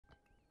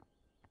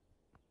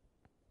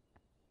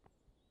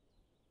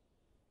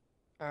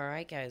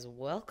Alright guys,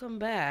 welcome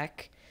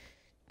back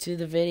to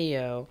the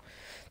video.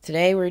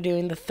 Today we're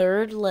doing the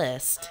third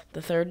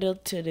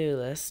to-do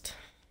list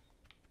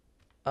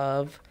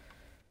of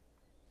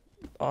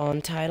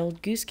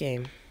Untitled Goose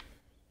Game.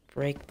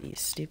 Break these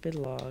stupid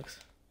logs.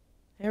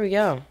 There we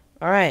go.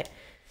 Alright.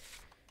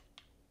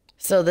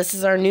 So this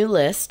is our new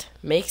list.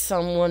 Make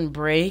someone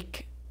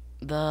break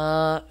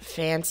the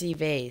fancy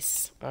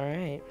vase.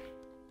 Alright.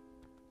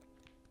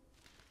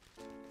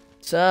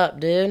 What's up,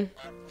 dude?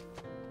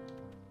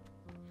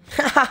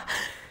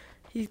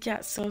 He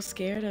got so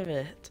scared of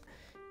it.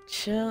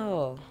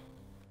 Chill.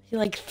 He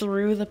like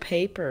threw the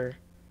paper.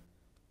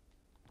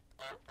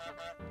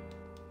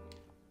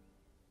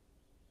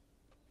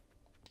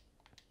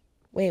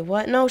 Wait,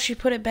 what? No, she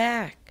put it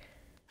back.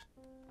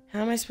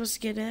 How am I supposed to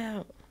get it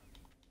out?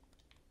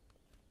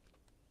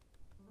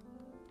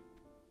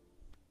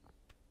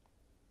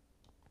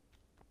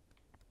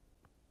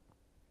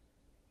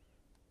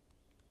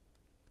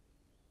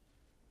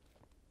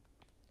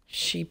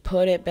 She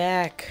put it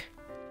back.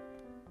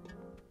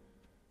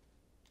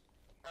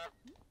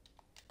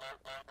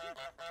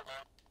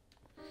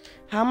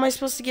 How am I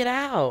supposed to get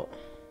out?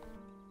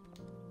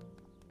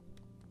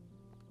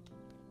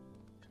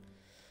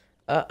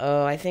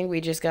 Uh-oh, I think we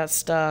just got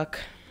stuck.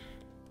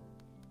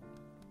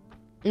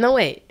 No,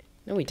 wait.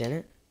 No, we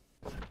didn't.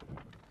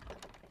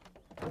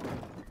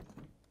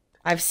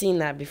 I've seen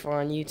that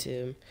before on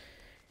YouTube.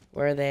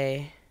 Where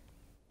they...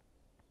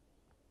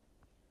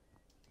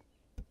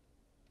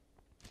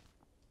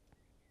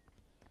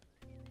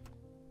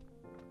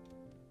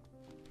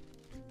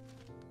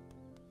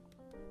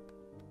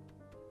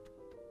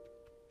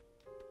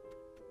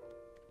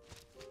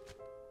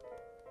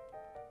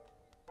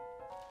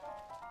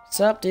 What's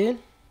up, dude?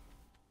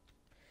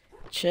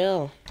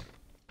 Chill.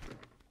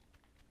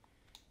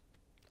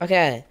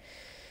 Okay.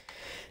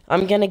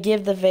 I'm gonna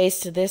give the vase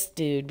to this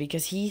dude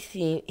because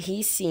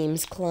he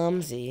seems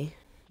clumsy.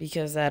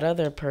 Because that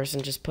other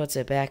person just puts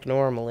it back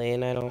normally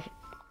and I don't...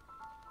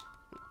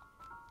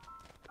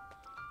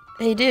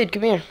 Hey, dude,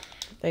 come here.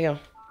 There you go.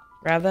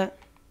 Grab that.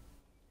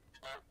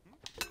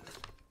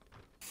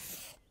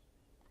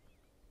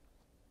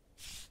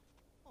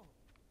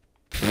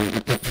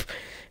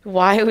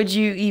 Why would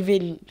you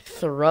even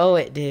throw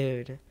it,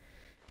 dude?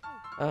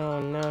 Oh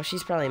no,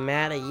 she's probably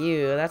mad at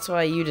you. That's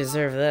why you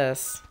deserve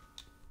this.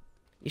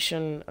 You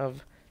shouldn't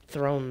have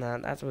thrown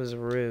that. That was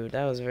rude.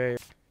 That was very...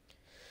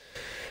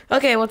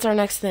 Okay, what's our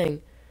next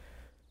thing?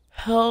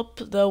 Help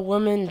the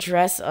woman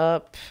dress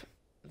up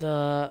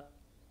the...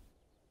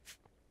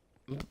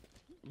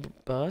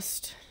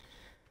 bust?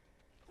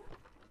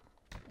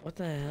 What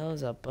the hell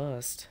is a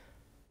bust?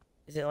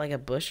 Is it like a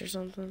bush or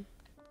something?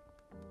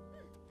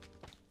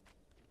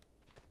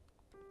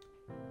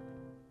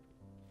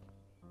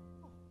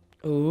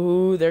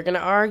 Ooh, they're gonna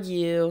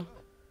argue.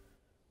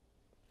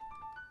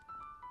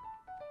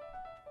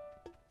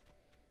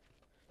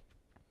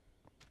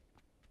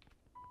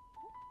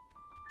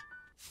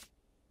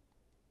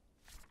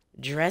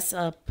 Dress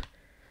up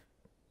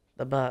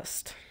the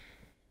bust.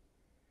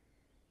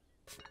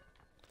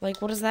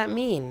 Like, what does that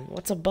mean?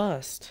 What's a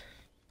bust?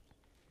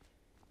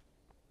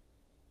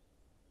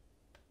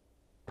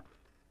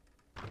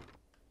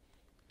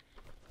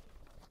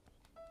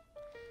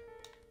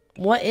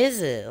 What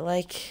is it?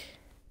 Like...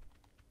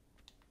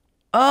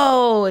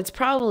 Oh, it's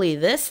probably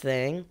this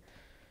thing.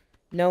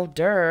 No,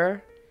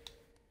 durr.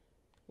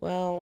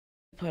 Well,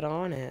 put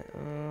on it.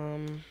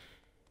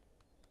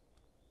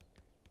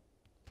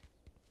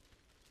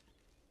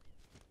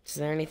 Is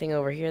there anything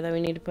over here that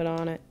we need to put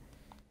on it?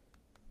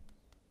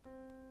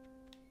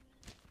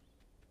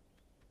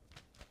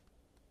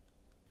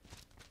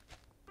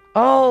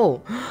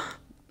 Oh,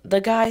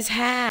 the guy's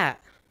hat.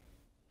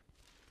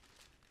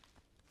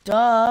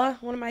 Duh.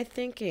 What am I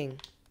thinking?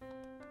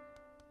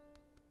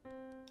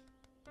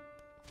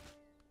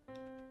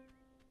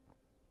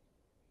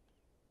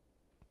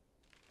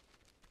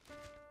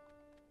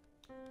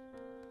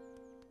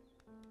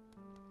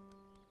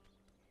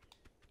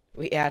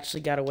 We actually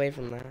got away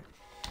from that.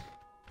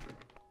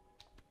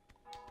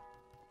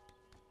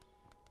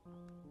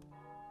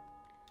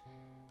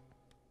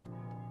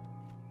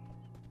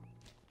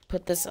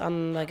 Put this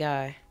on the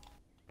guy.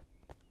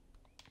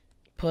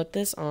 Put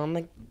this on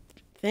the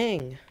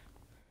thing.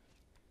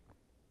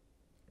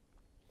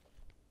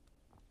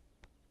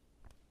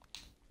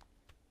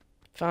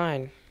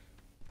 Fine.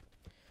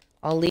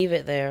 I'll leave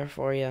it there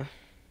for you.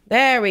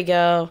 There we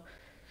go.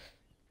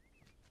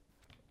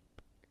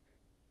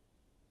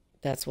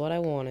 That's what I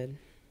wanted.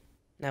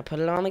 Now put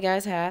it on the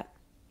guy's hat.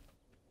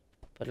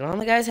 Put it on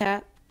the guy's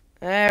hat.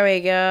 There we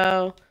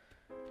go.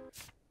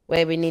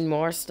 Wait, we need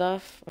more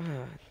stuff?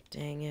 Oh,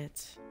 dang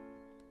it.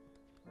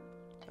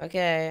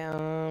 Okay,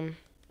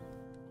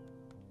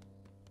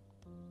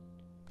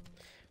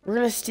 we're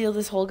gonna steal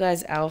this whole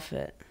guy's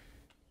outfit.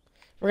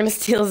 We're gonna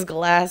steal his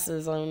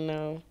glasses, oh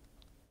no.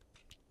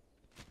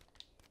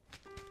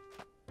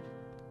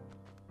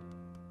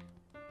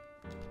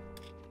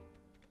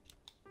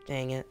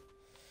 Dang it.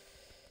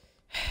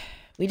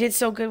 We did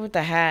so good with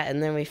the hat,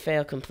 and then we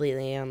failed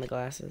completely on the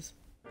glasses.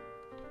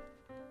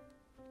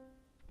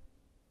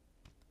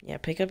 Yeah,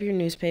 pick up your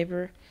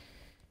newspaper,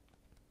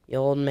 you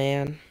old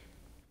man.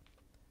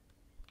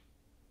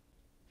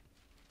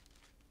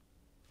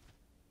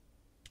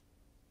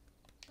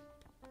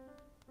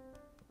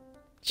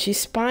 She's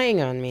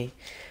spying on me.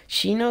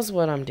 She knows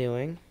what I'm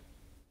doing.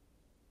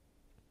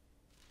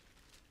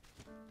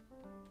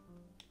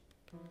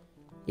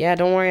 Yeah,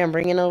 don't worry, I'm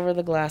bringing over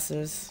the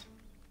glasses.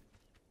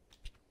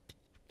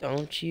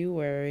 Don't you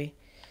worry.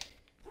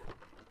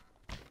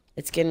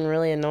 It's getting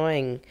really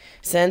annoying.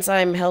 Since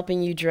I'm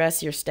helping you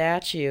dress your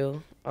statue,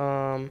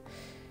 can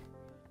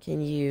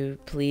you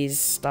please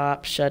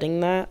stop shutting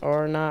that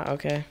or not?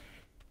 Okay.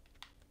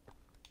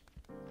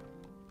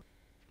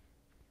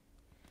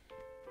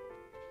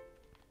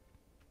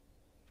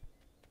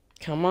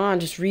 Come on,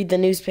 just read the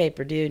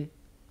newspaper, dude.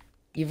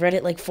 You've read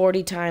it like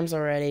 40 times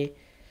already.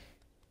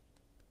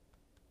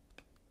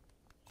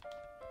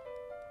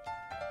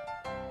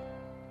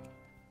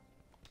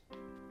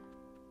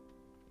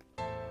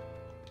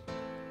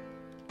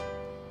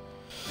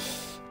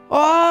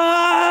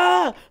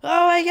 Oh!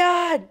 Oh my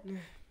god!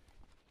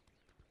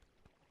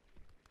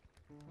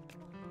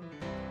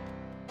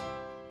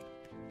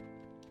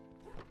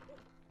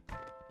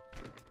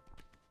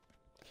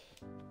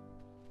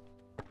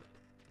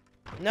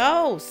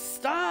 No,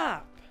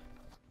 stop!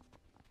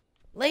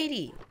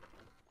 Lady!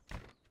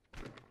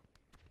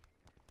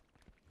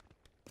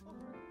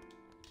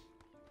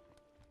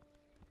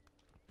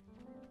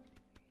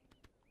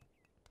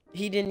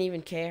 He didn't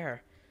even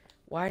care.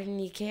 Why didn't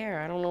he care?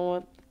 I don't know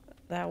what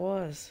that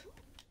was.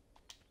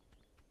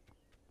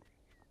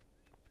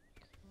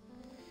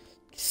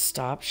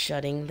 Stop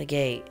shutting the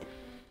gate.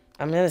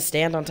 I'm gonna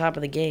stand on top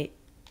of the gate.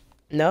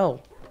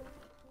 No.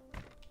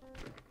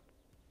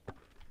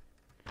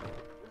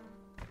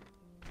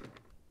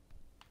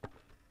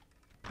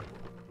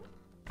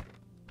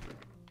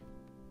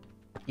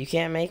 You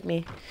can't make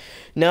me.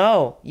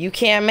 No, you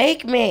can't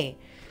make me.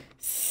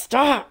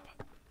 Stop.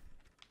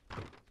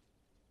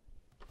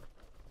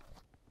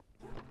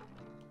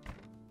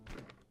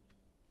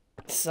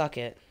 Suck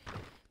it.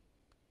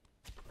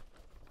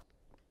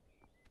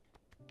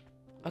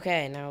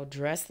 Okay, now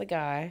dress the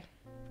guy.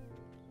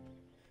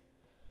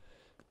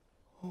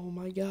 Oh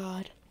my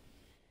god.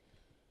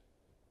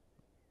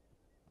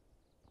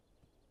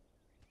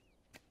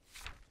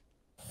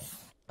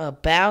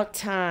 About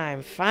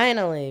time.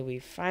 Finally, we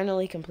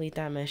finally complete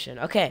that mission.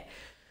 Okay.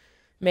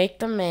 Make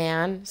the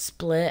man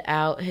split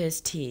out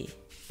his tea.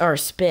 Or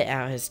spit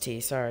out his tea.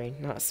 Sorry,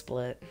 not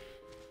split.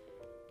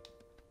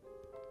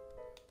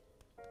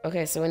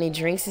 Okay, so when he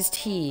drinks his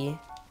tea...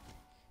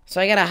 So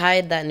I gotta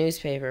hide that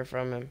newspaper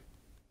from him.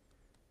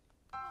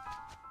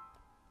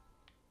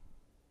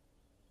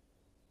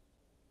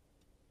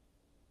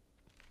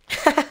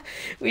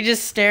 We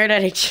just stared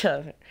at each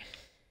other.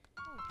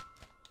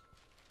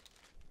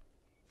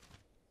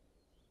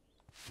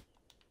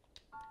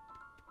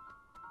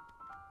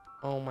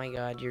 Oh my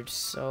god, you're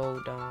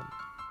so dumb.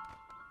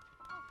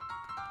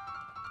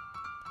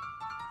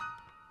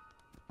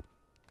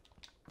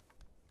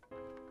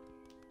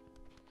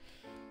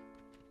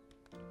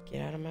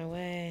 Get out of my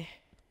way.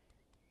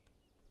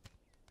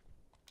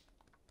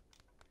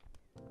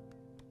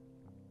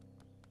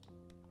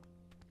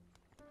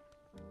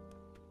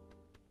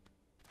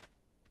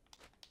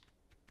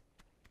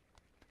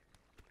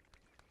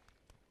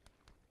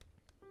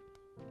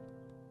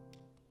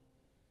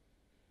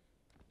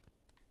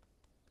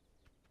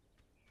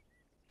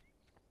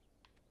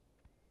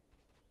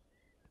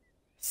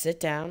 Sit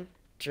down,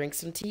 drink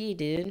some tea,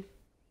 dude.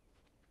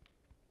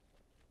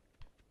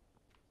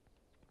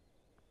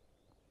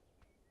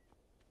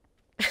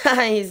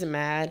 He's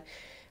mad.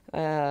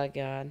 Oh,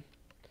 God.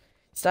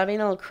 Stop being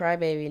a little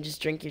crybaby and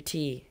just drink your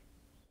tea.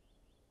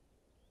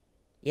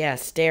 Yeah,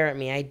 stare at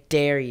me. I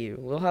dare you.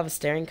 We'll have a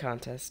staring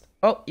contest.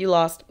 Oh, you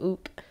lost.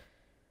 Oop.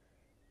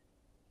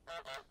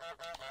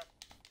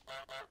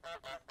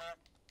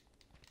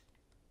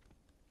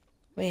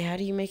 Wait, how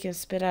do you make him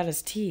spit out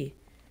his tea?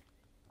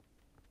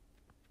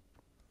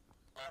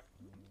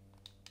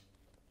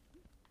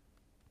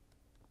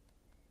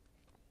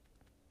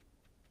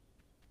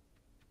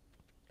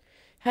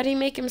 How do you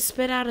make him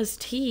spit out his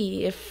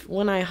tea if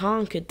when I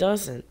honk it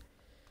doesn't?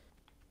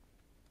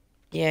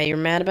 Yeah, you're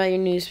mad about your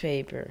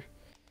newspaper.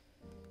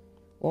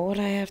 What would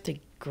I have to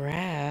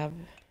grab?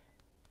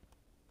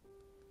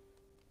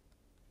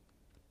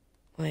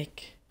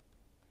 Like...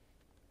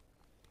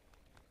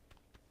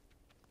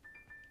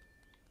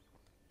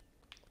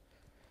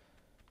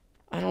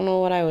 I don't know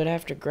what I would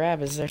have to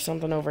grab. Is there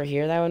something over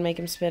here that would make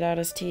him spit out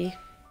his tea?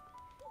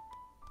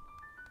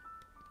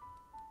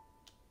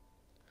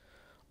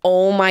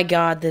 Oh my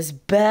god, this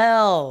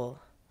bell!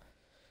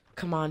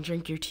 Come on,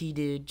 drink your tea,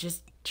 dude.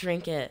 Just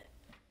drink it.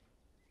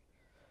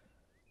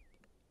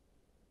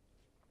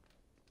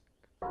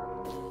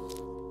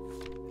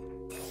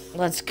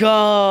 Let's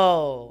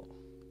go!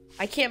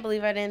 I can't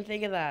believe I didn't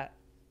think of that.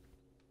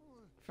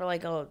 For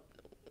like a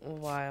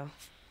while.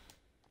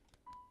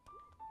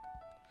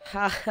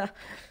 Haha.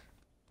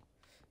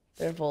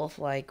 They're both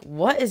like,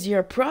 what is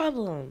your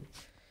problem?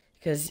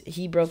 Because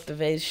he broke the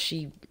vase,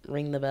 she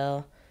rang the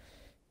bell.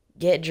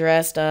 Get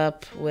dressed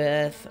up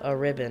with a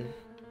ribbon.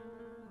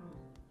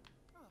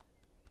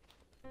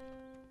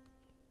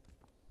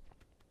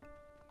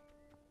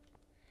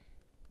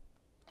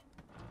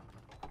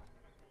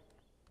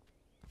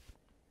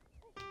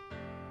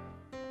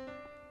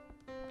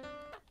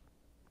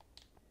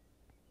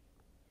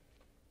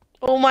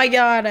 Oh my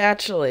god,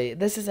 actually.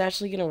 This is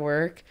actually gonna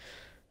work.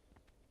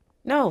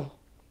 No.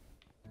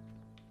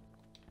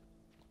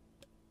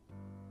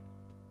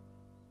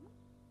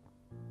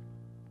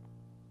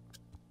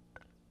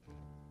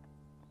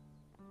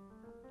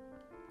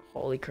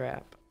 Holy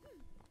crap.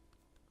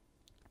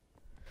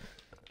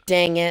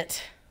 Dang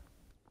it.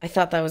 I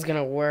thought that was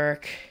gonna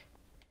work.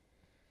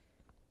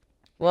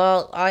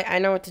 Well, I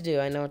know what to do.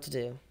 I know what to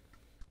do.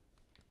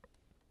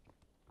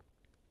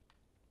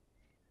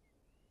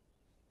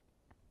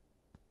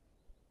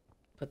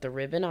 Put the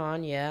ribbon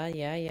on. Yeah,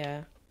 yeah,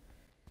 yeah.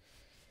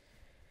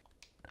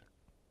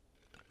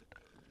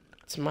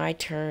 It's my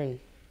turn.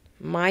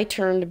 My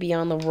turn to be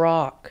on the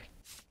rock.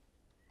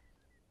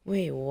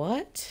 Wait,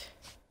 what?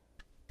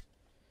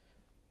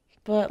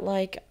 But,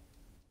 like...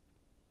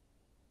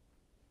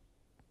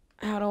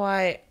 How do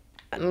I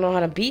don't know how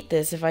to beat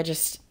this if I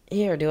just...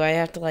 Here, do I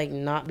have to, like,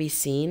 not be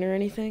seen or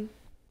anything?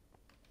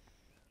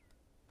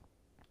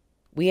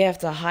 We have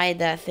to hide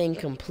that thing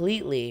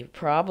completely,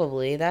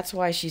 probably. That's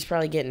why she's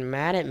probably getting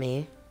mad at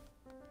me.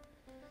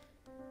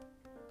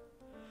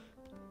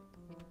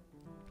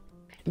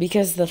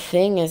 Because the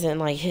thing isn't,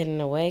 like, hidden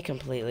away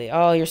completely.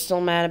 Oh, you're still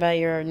mad about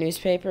your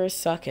newspaper?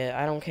 Suck it.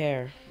 I don't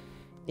care.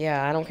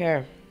 Yeah, I don't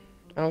care.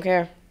 I don't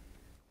care.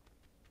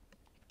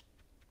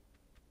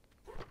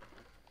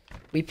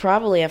 We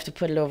probably have to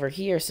put it over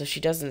here so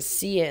she doesn't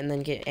see it and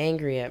then get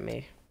angry at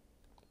me.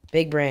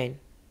 Big brain.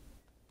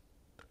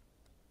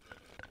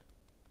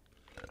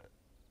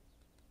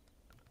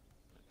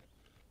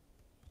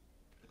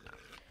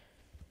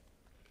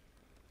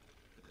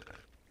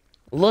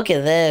 Look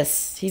at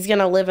this. He's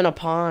gonna live in a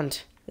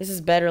pond. This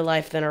is better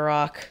life than a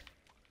rock.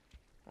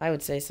 I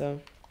would say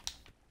so.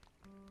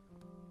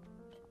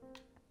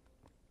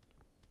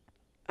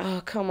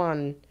 Oh, come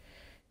on.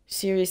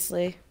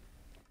 Seriously?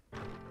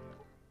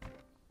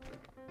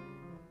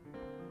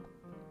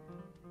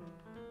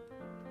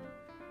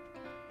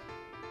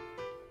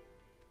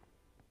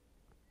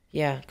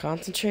 Yeah,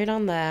 concentrate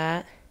on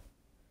that.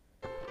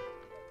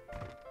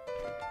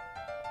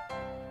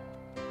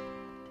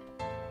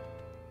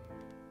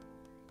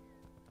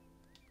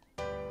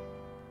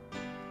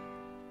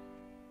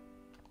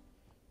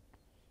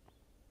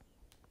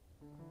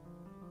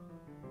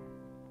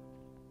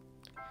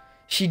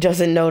 She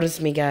doesn't notice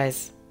me,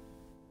 guys.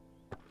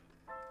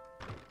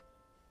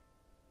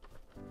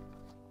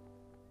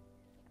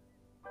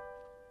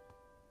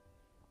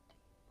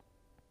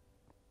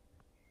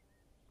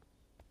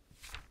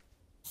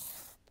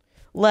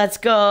 Let's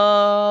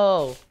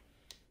go!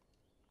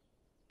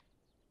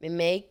 We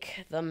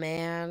make the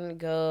man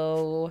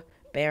go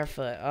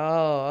barefoot.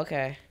 Oh,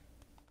 okay.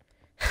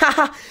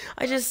 Haha,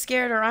 I just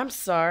scared her. I'm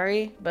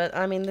sorry, but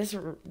I mean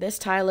this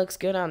tie looks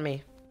good on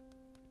me.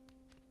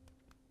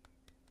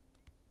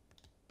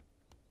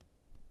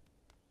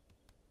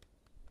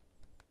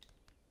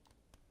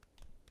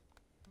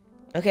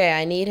 Okay,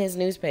 I need his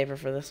newspaper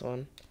for this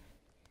one.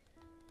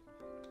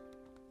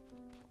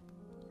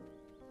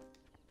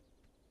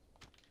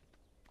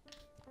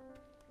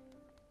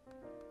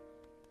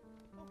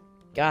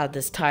 God,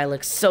 this tie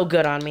looks so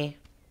good on me.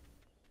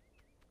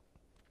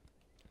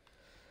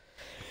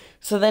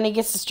 So then he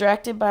gets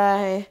distracted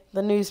by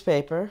the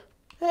newspaper.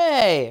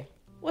 Hey,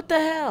 what the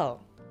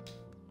hell?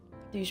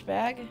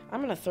 Douchebag,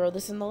 I'm gonna throw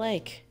this in the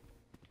lake.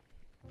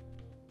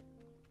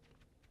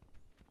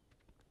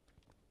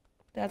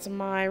 That's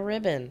my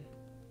ribbon.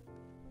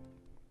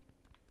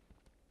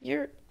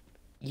 You're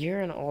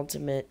an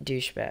ultimate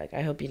douchebag.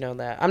 I hope you know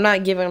that. I'm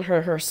not giving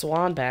her her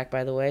swan back,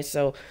 by the way,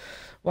 so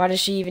why does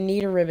she even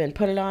need a ribbon?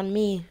 Put it on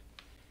me.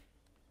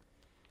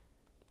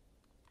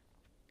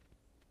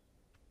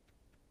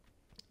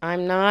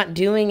 I'm not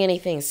doing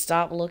anything.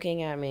 Stop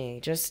looking at me.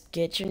 Just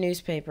get your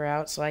newspaper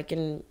out so I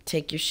can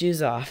take your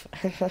shoes off.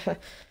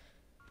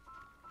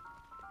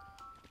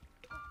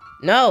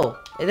 No!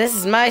 This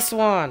is my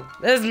swan!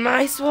 This is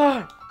my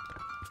swan!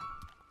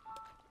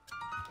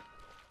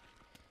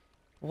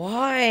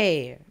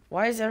 Why?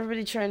 Why is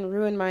everybody trying to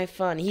ruin my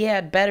fun? He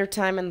had better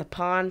time in the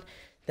pond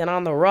than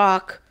on the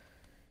rock.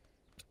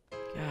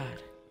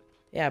 God.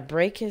 Yeah,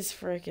 break his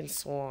freaking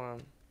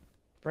swan.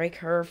 Break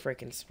her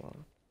freaking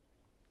swan.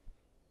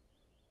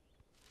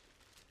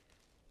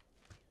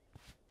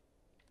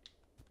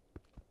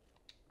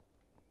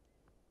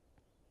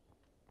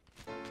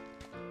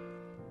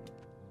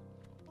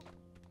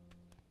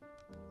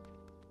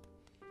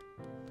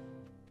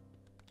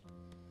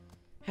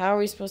 How are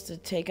we supposed to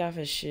take off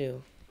his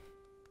shoe?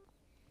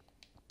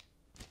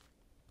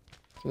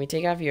 Can we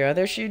take off your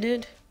other shoe,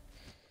 dude?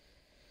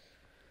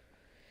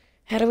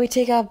 How do we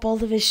take off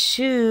both of his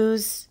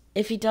shoes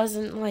if he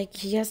doesn't, like,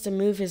 he has to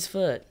move his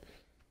foot?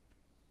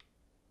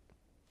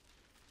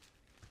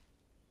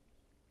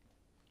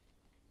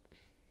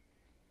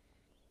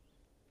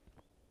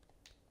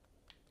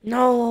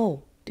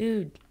 No,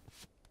 dude.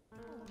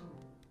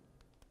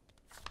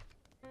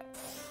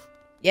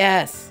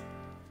 Yes.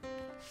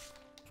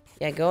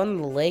 Yeah, go in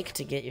the lake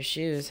to get your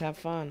shoes. Have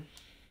fun.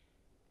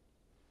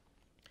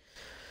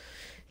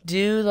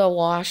 Do the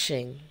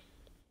washing.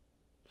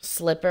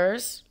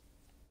 Slippers.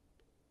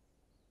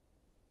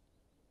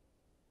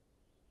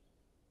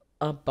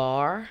 A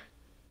bar.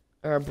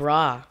 Or a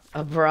bra.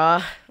 A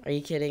bra. Are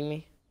you kidding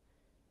me?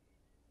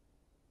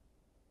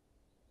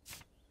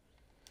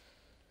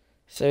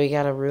 So we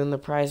gotta ruin the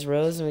prize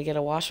rose and we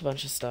gotta wash a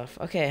bunch of stuff.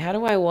 Okay, how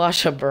do I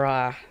wash a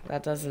bra?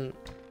 That doesn't...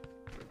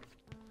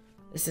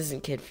 This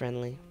isn't kid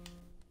friendly.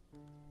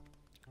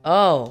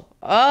 Oh!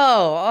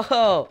 Oh!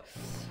 Oh!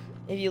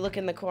 If you look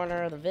in the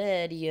corner of the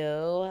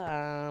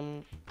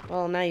video,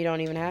 well, now you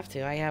don't even have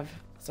to. I have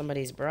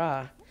somebody's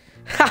bra.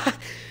 Ha!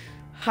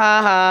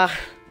 Ha ha!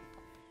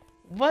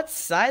 What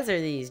size are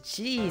these?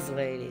 Jeez,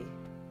 lady.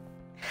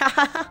 Ha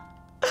ha!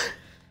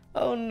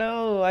 Oh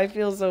no, I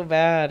feel so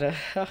bad.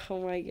 Oh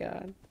my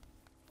god.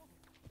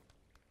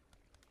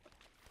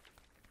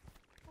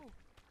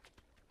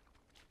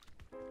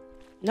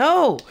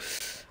 No!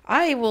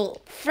 I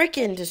will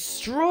frickin'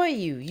 destroy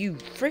you, you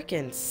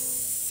frickin'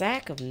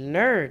 sack of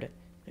nerd.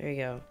 There you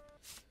go.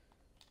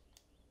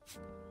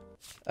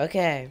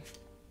 Okay.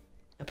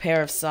 A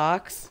pair of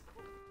socks.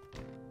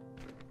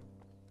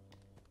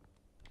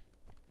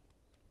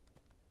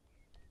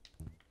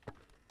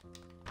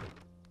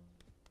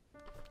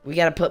 We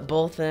gotta put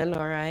both in,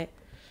 alright.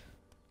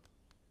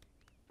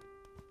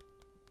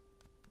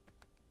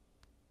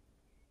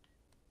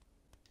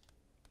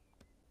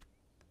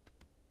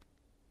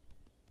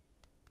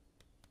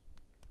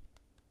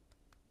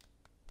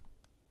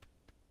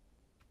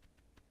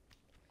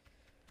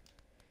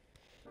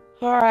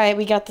 Alright,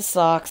 we got the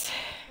socks.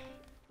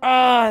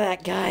 Oh,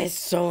 that guy is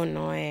so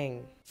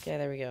annoying. Okay,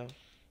 there we go.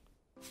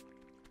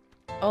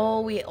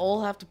 Oh, we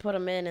all have to put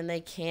them in and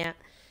they can't,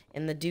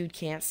 and the dude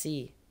can't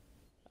see.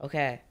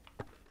 Okay.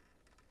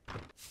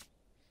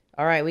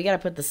 Alright, we gotta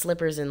put the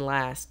slippers in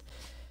last.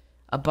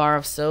 A bar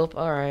of soap,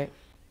 alright.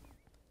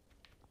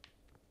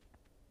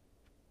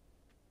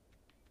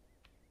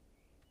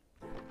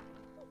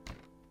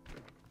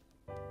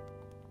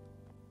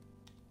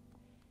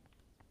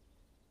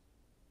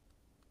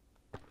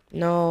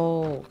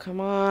 No,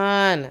 come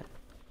on.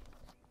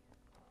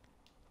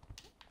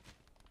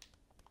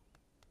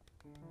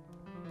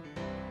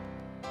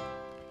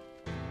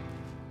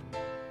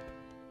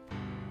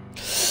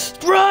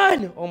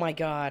 Run! Oh my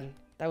god.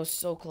 That was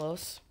so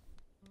close.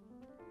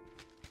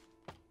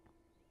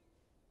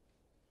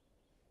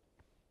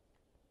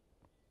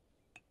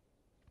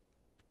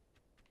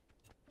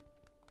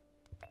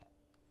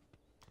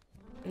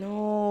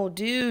 No,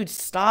 dude,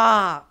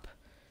 stop.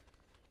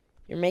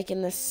 You're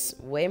making this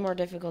way more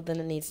difficult than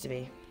it needs to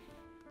be.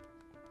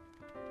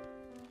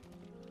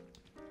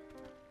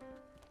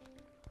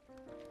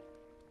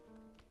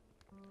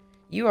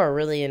 You are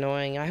really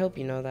annoying. I hope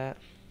you know that.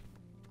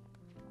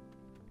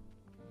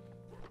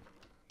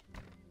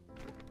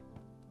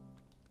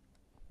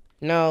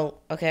 No,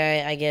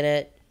 okay, I get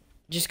it.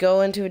 Just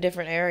go into a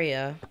different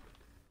area.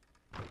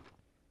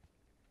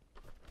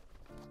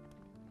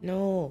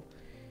 No,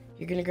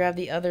 you're gonna grab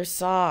the other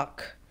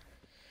sock.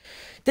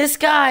 This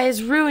guy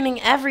is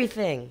ruining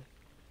everything.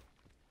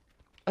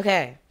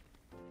 Okay.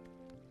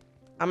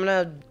 I'm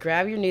gonna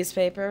grab your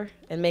newspaper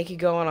and make you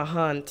go on a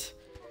hunt.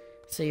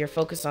 So you're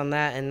focused on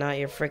that and not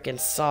your freaking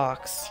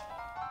socks.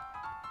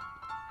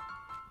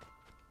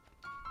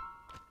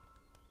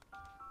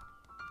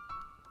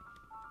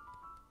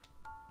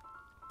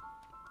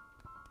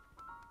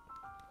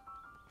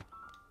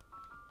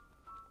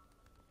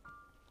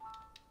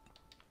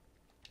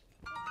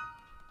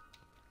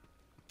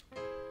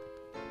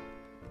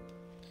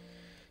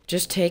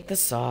 Just take the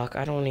sock.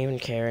 I don't even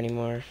care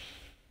anymore.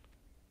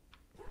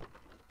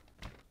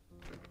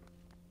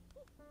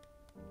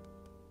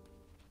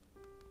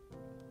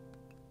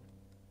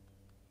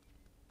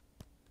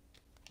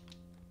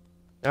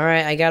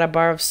 Alright, I got a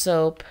bar of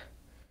soap.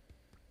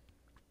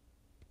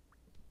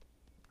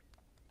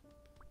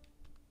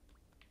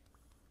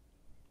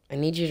 I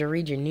need you to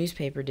read your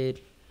newspaper, dude.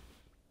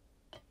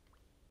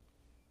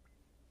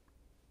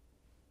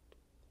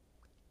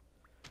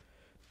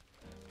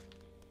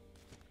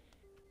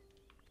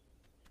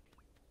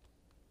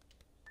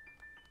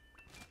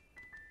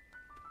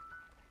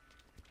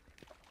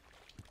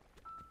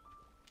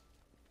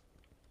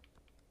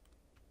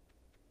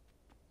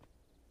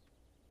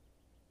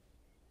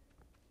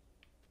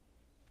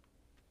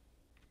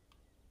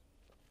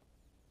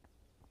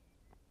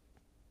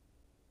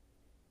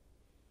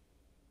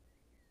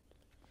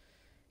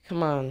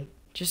 Come on,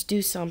 just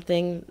do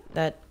something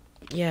that,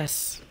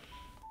 yes.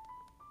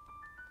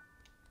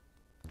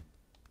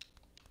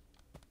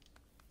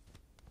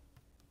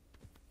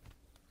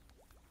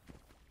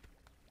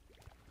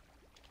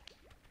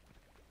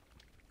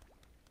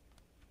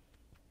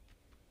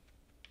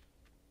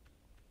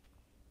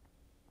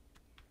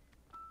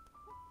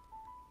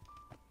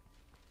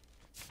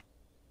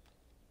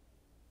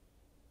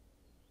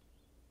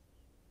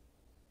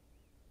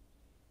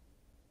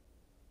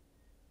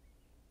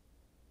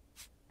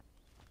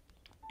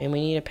 And we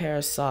need a pair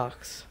of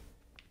socks.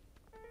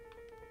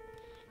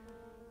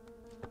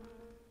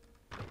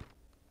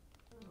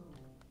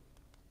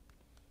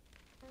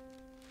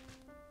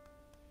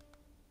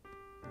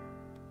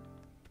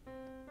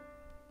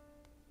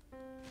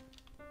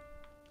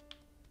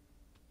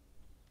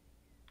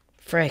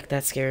 Frick,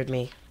 that scared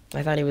me.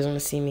 I thought he was gonna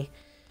see me.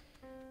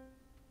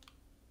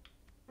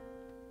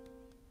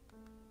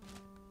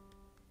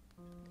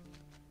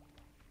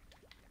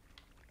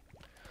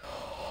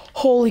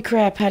 Holy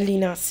crap, how did he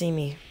not see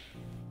me?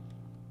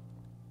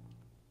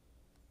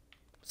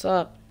 What's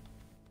up?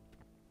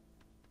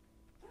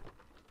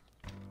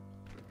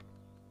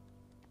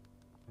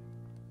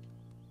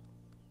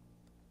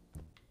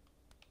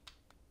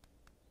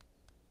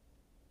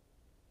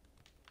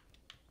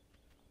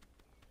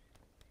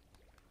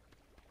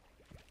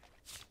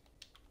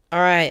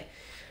 Alright,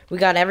 we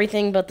got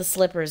everything but the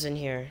slippers in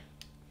here.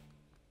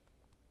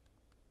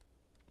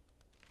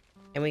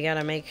 And we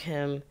gotta make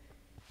him...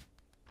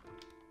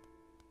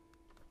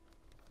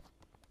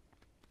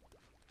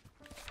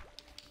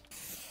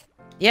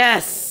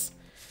 Yes!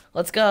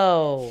 Let's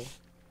go!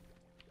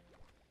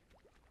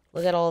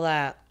 Look at all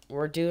that.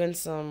 We're doing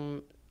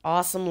some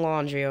awesome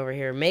laundry over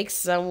here. Make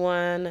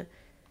someone...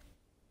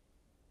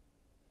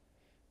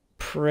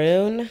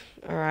 prune?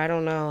 Or I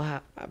don't know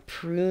how...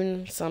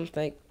 prune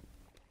something.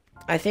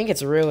 I think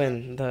it's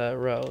ruin the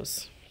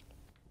rose.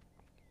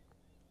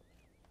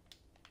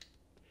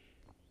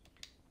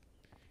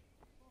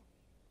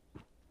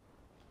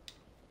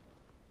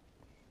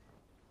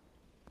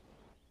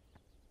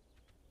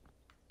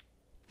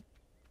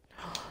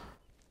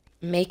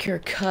 Make her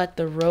cut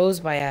the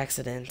rose by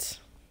accident.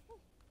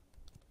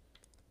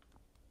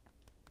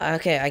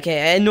 Okay,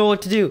 I know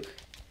what to do.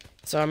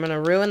 So I'm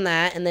gonna ruin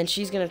that, and then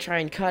she's gonna try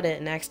and cut it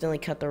and accidentally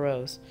cut the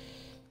rose.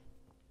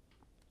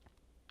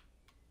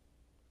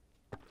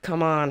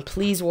 Come on,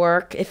 please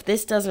work. If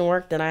this doesn't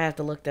work, then I have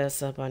to look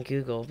this up on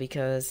Google,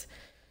 because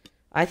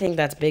I think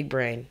that's big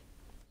brain.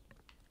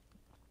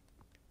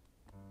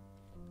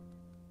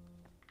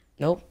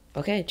 Nope.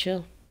 Okay,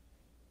 chill.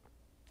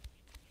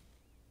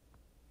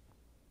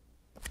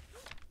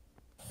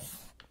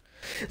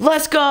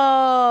 Let's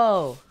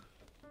go!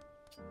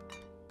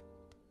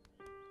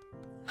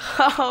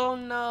 Oh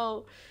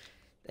no.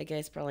 That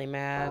guy's probably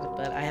mad,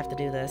 but I have to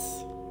do this.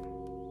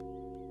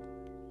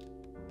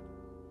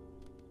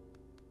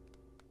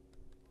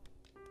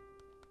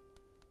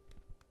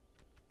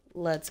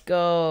 Let's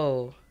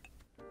go.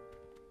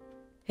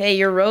 Hey,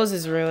 your rose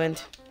is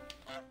ruined.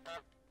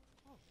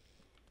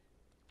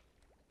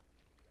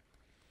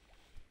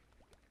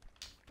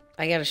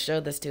 I gotta show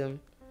this to him.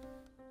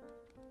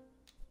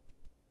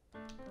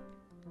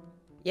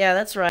 Yeah,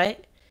 that's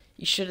right.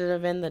 You shouldn't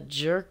have been the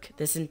jerk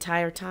this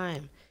entire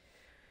time.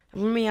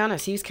 I'm gonna be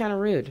honest, he was kind of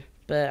rude.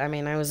 But, I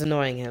mean, I was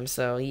annoying him,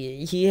 so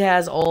he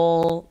has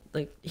all...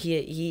 like,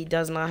 he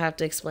does not have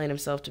to explain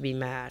himself to be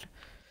mad.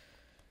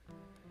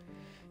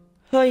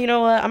 Well, you know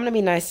what? I'm gonna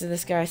be nice to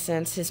this guy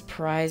since his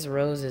prize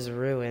rose is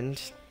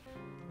ruined.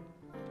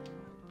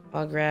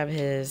 I'll grab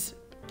his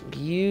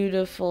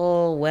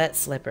beautiful wet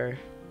slipper.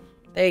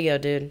 There you go,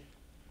 dude.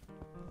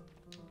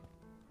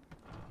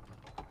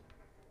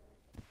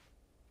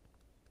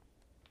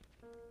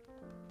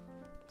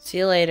 See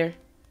you later.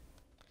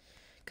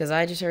 Because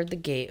I just heard the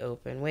gate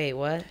open. Wait,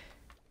 what?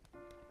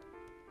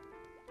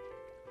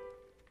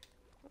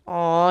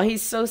 Aw,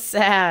 he's so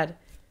sad.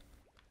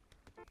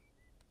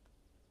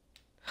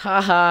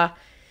 Haha.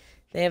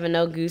 They have a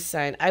no goose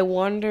sign. I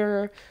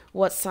wonder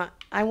what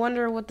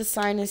the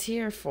sign is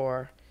here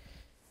for.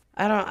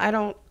 I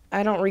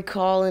don't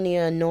recall any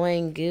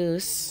annoying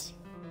goose.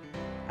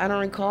 I don't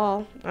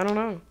recall. I don't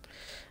know.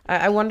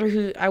 I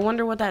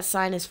wonder what that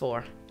sign is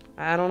for.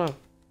 I don't know.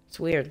 It's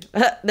weird.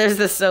 There's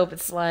the soap.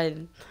 It's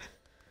sliding.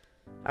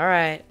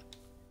 Alright.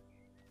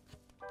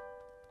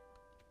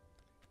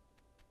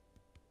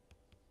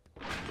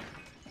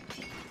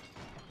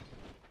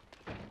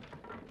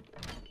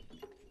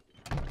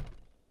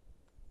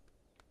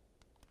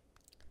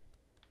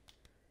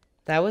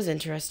 That was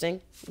interesting.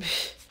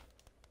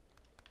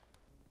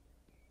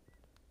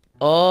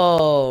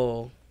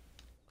 Oh.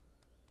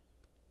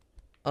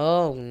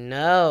 Oh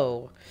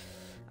no.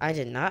 I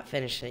did not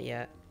finish it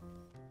yet.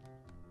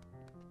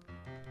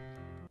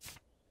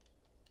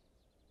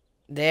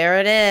 There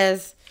it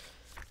is.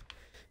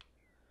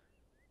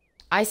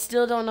 I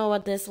still don't know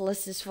what this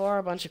list is for,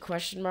 a bunch of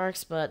question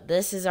marks, but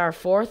this is our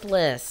 4th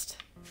list.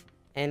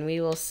 And we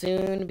will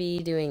soon be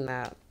doing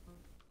that.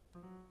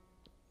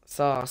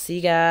 So I'll see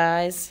you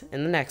guys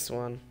in the next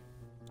one.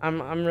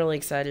 I'm really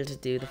excited to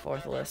do the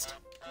 4th list.